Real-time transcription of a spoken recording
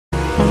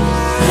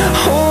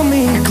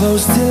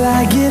close till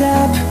I get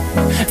up.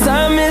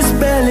 Time is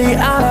barely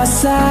on our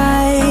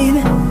side.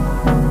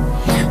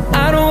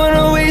 I don't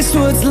wanna waste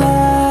what's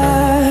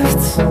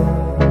left.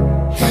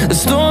 The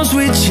storms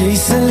we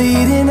chase are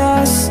leading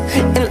us,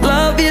 and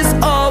love is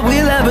all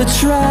we'll ever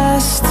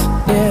trust.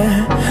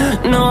 Yeah,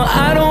 no,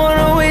 I don't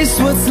wanna waste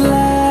what's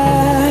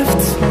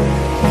left.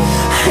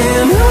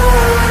 And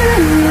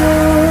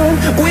on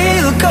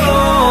we'll go,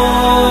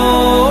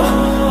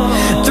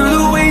 through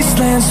the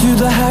wastelands, through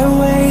the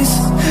highways,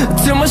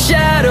 till my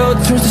shadow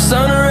turns to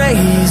sun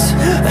rays.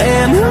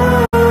 And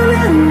on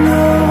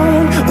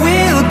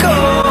we'll go,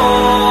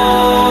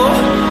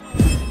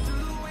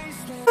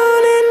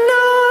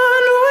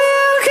 on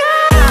we'll go.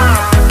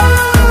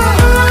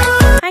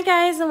 Hi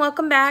guys, and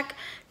welcome back.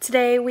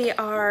 Today we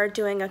are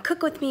doing a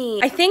cook with me.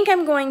 I think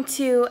I'm going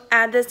to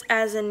add this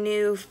as a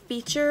new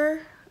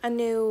feature, a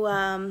new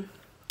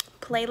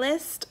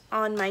playlist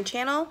on my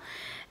channel,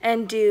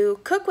 and do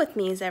cook with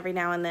me's every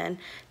now and then.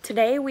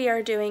 Today we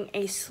are doing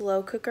a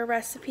slow cooker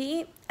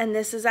recipe, and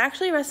this is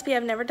actually a recipe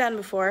I've never done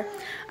before.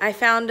 I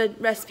found a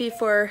recipe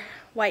for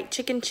white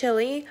chicken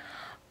chili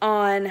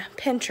on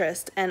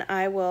Pinterest, and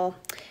I will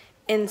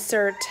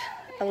insert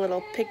a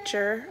little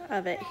picture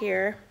of it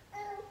here.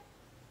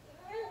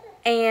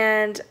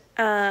 And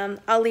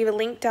I'll leave a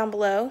link down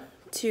below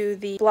to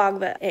the blog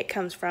that it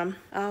comes from.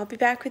 I'll be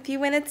back with you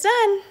when it's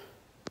done.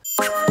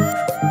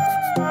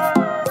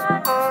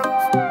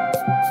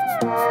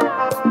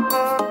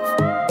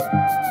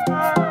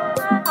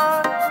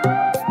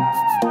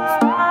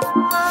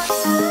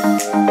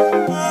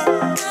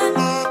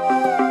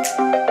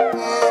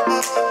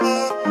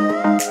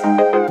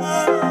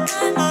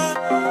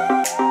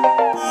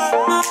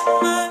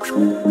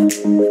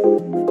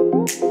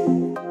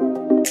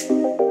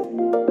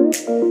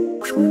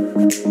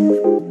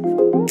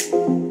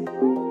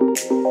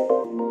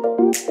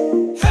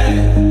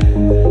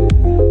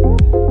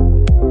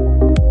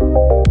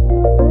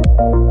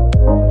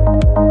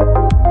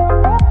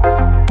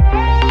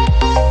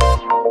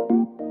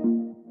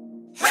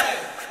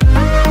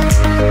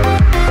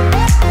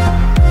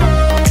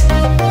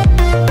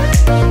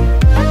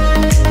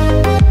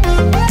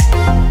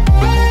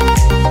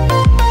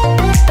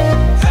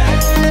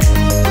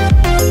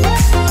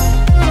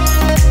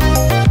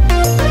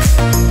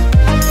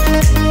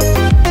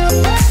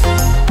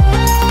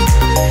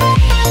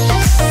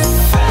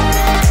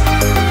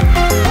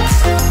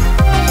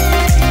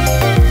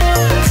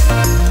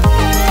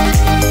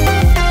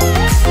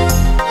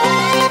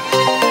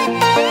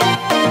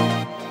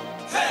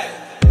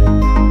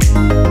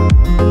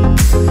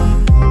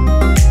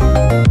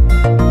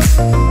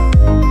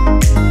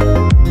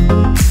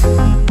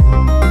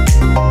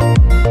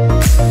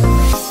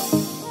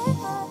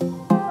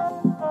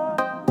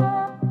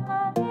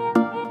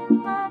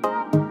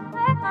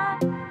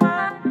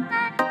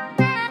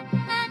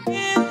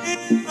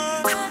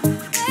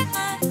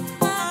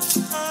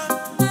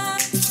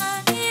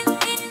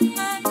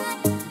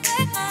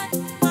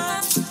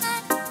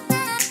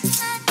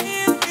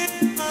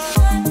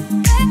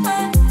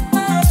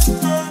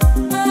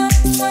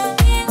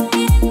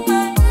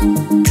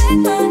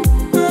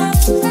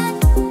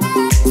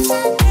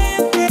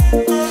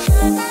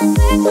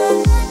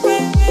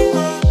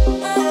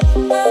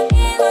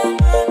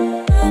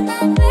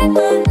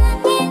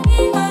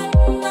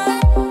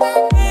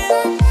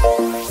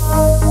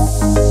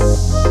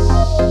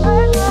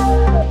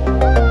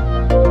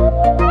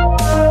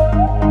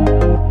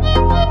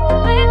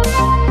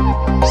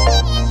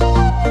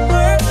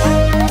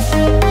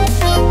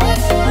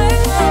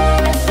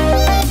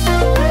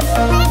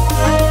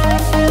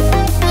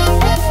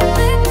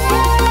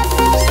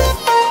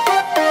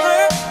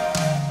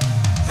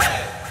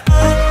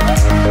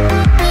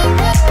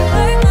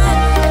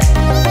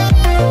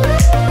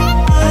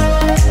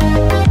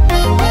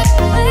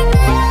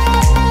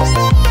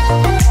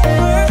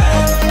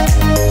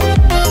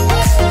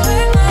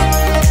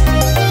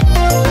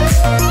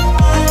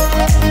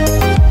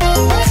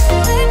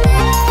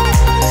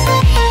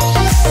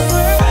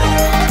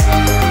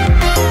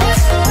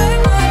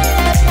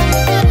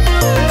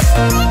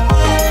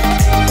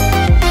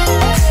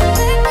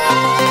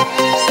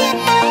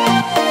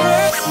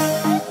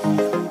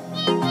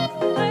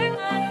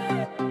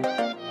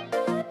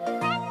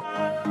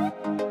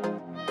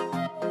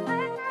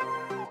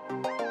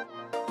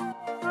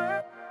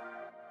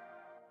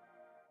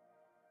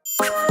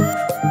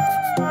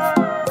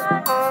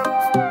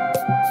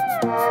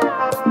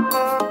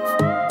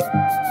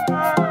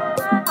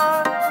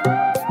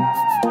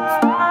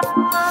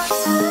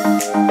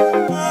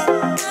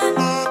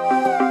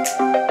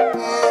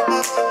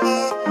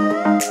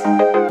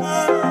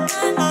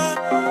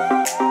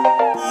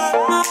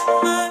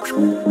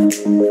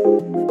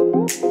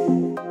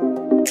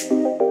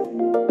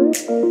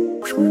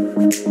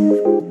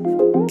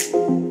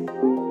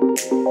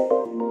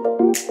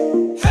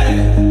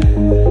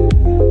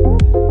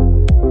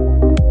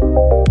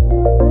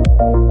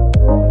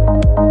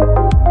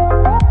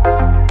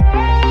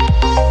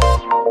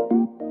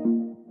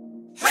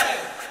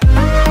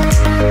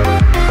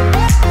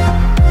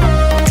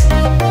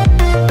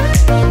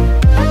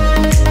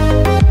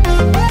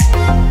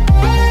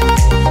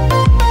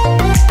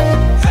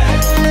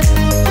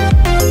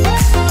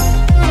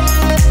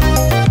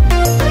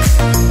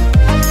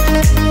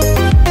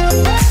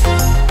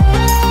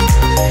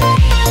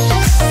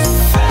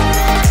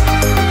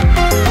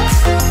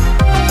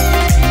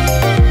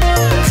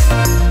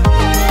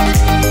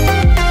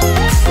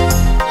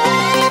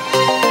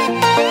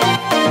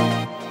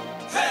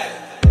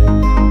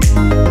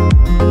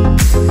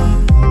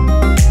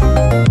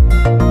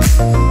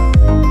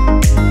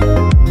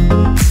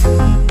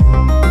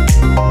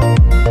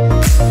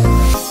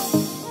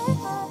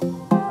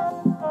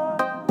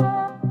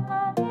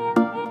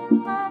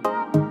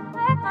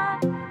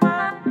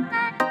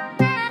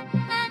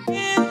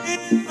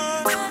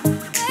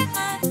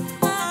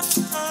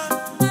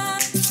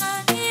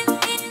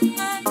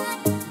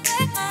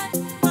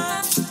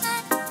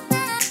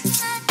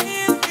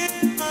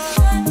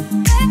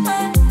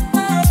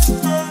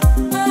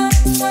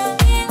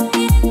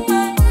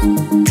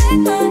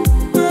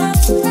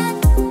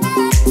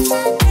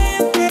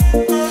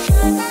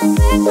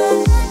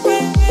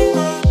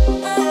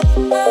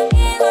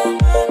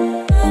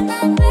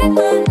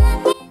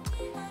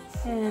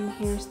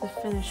 here's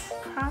the finished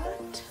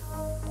product.